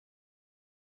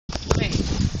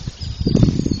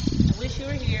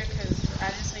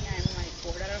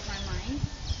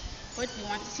But you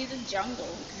want to see the jungle.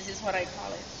 This is what I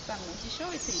call it. So I'm going to show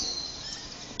it to you.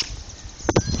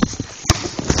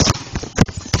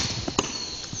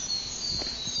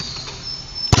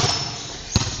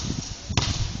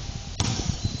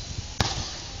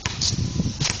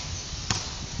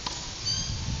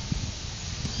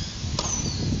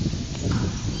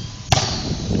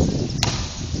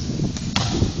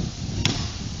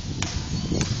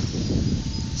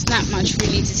 It's not much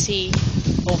really to see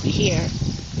over here.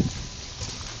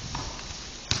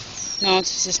 No,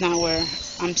 this is not where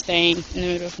I'm staying, in the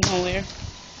middle of nowhere.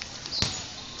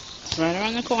 It's right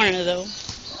around the corner though.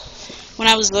 When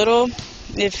I was little,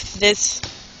 if this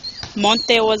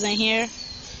monte wasn't here,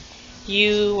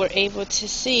 you were able to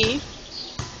see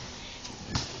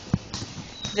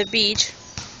the beach,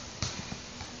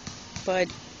 but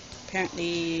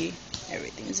apparently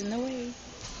everything's in the way.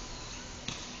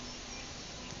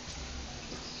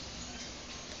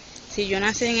 Si yo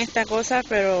nací en esta cosa,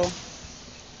 pero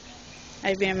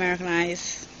I've been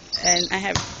Americanized and I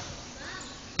have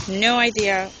no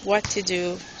idea what to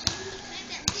do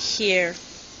here.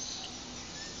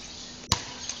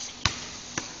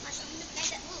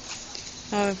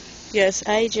 Oh, yes,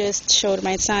 I just showed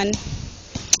my son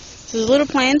these little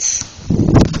plants.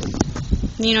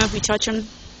 You know, if you touch them,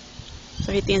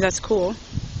 so he thinks that's cool.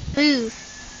 Ooh.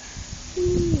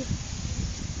 Ooh.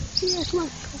 Yeah, come on.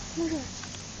 Come on.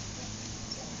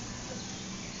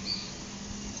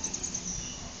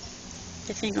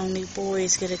 I think only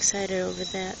boys get excited over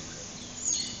that.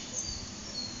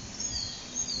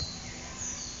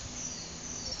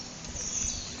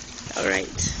 Alright.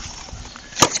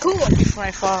 It's cool. Before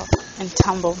I fall and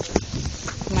tumble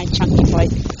my chunky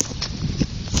butt.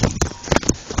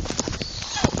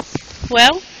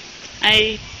 Well,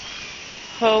 I'm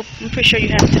pretty sure you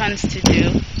have tons to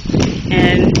do.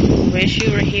 And wish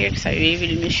you were here because I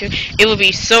really miss you. It would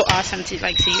be so awesome to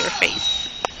see your face.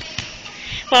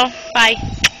 Well, bye.